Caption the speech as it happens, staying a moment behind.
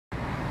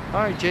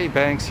Hi, Jay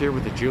Banks here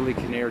with the Julie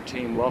Kinnear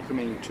team,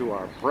 welcoming you to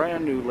our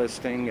brand new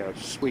listing of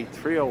Suite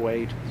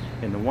 308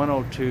 in the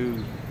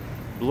 102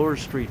 Bloor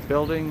Street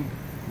building,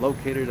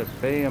 located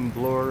at Bay and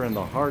Bloor in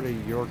the heart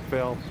of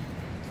Yorkville.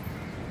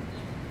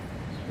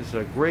 This is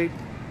a great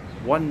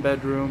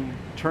one-bedroom,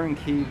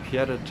 turnkey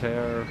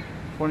pied-à-terre,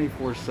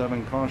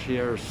 24/7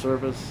 concierge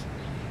service,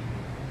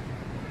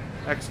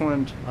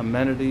 excellent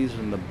amenities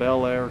in the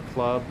Bel Air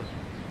Club,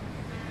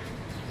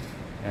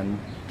 and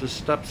just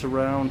steps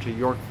around to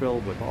Yorkville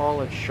with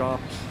all its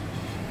shops,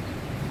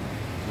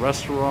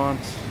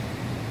 restaurants,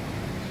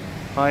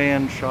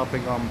 high-end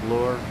shopping on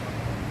Bloor.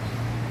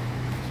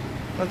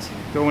 Let's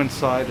go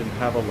inside and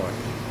have a look.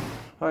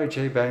 Hi,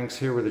 Jay Banks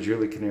here with the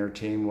Julie Kinnear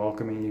team,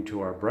 welcoming you to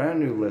our brand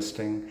new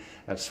listing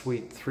at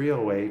Suite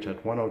 308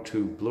 at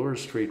 102 Bloor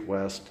Street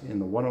West in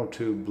the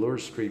 102 Bloor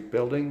Street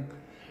building,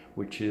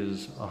 which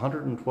is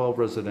 112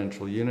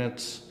 residential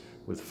units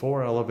with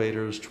 4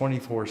 elevators,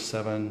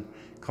 24/7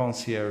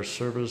 concierge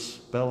service.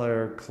 Bel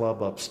Air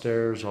Club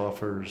upstairs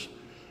offers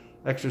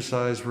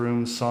exercise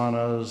rooms,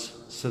 saunas,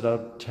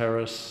 sit-out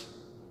terrace.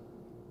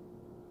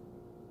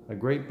 A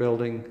great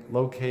building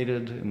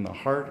located in the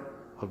heart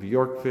of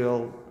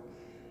Yorkville.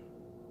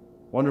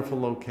 Wonderful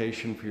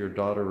location for your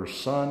daughter or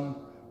son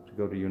to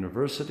go to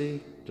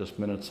university, just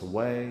minutes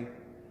away.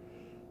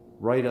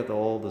 Right at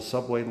all the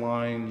subway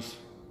lines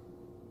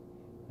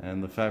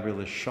and the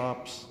fabulous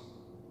shops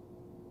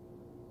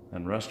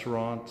and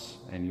restaurants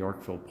and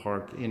Yorkville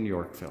Park in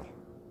Yorkville.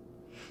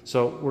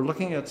 So we're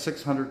looking at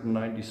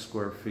 690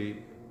 square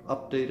feet,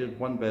 updated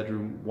 1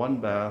 bedroom, 1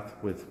 bath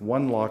with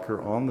 1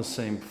 locker on the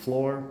same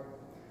floor.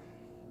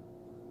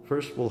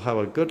 First, we'll have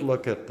a good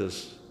look at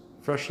this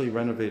freshly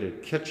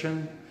renovated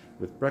kitchen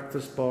with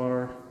breakfast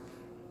bar,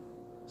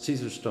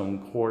 Caesar stone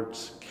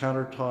quartz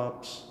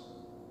countertops,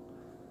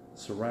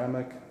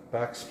 ceramic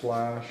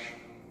backsplash,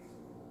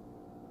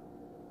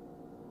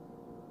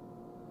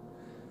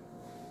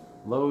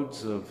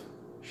 loads of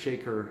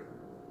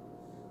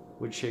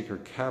wood shaker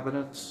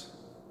cabinets,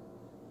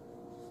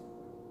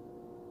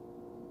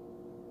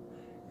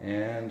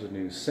 and a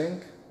new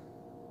sink,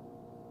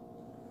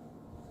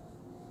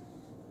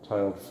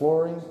 tiled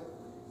flooring,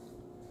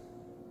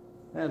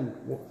 and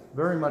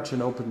very much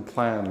an open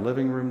plan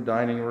living room,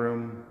 dining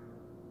room,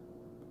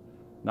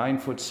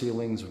 9-foot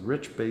ceilings,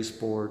 rich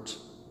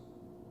baseboards,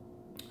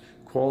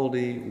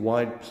 quality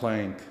wide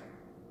plank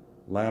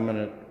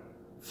laminate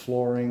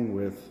flooring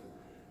with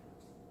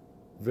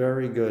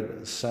very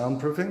good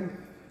soundproofing,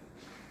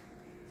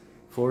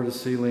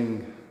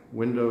 floor-to-ceiling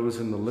windows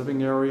in the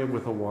living area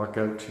with a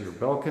walkout to your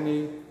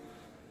balcony,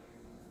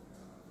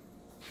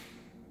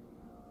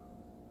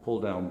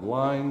 pull-down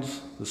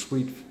blinds. The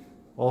suite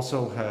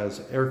also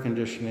has air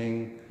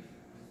conditioning,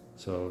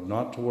 so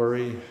not to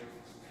worry,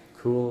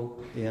 cool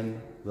in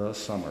the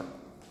summer.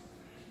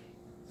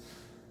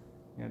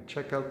 And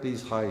check out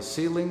these high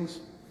ceilings.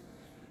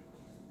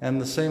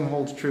 And the same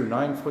holds true,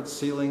 9-foot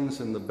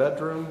ceilings in the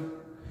bedroom,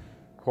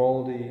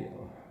 quality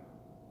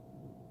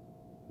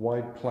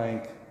wide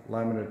plank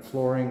laminate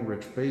flooring,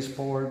 rich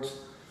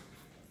baseboards,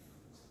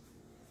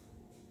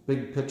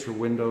 big picture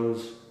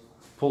windows,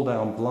 pull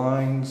down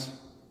blinds,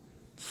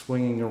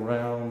 swinging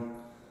around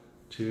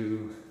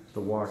to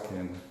the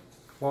walk-in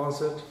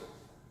closet.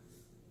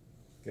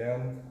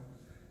 Again,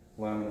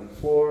 laminate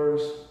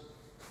floors.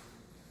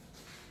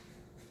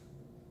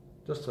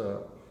 Just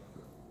a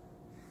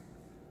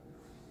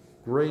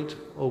great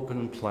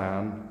open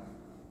plan.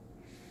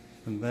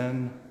 And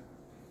then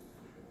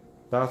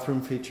bathroom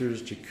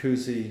features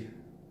jacuzzi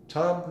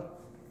tub,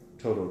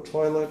 Toto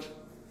toilet,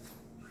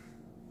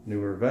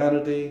 newer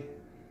vanity,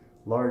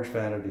 large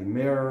vanity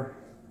mirror,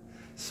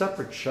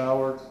 separate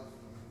shower,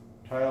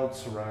 tiled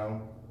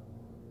surround,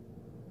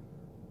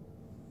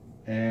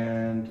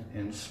 and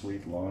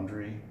in-suite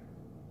laundry,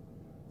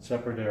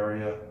 separate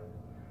area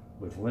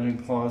with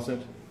linen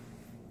closet.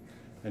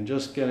 And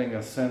just getting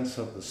a sense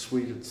of the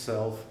suite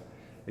itself,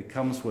 it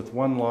comes with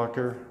 1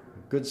 locker,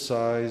 good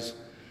size,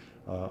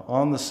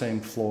 on the same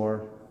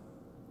floor.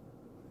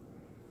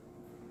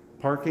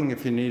 Parking,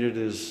 if you need it,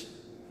 is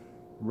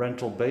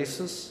rental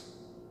basis,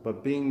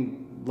 but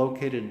being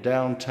located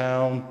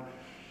downtown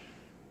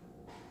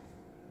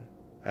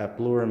at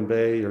Bloor and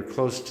Bay, you're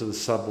close to the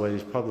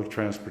subways, public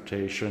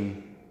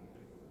transportation.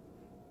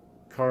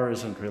 Car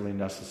isn't really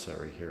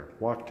necessary here.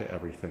 Walk to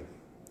everything.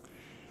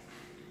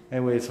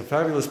 Anyway, it's a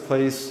fabulous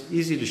place,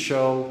 easy to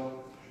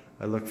show.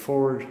 I look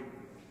forward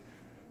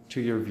to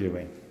your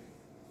viewing.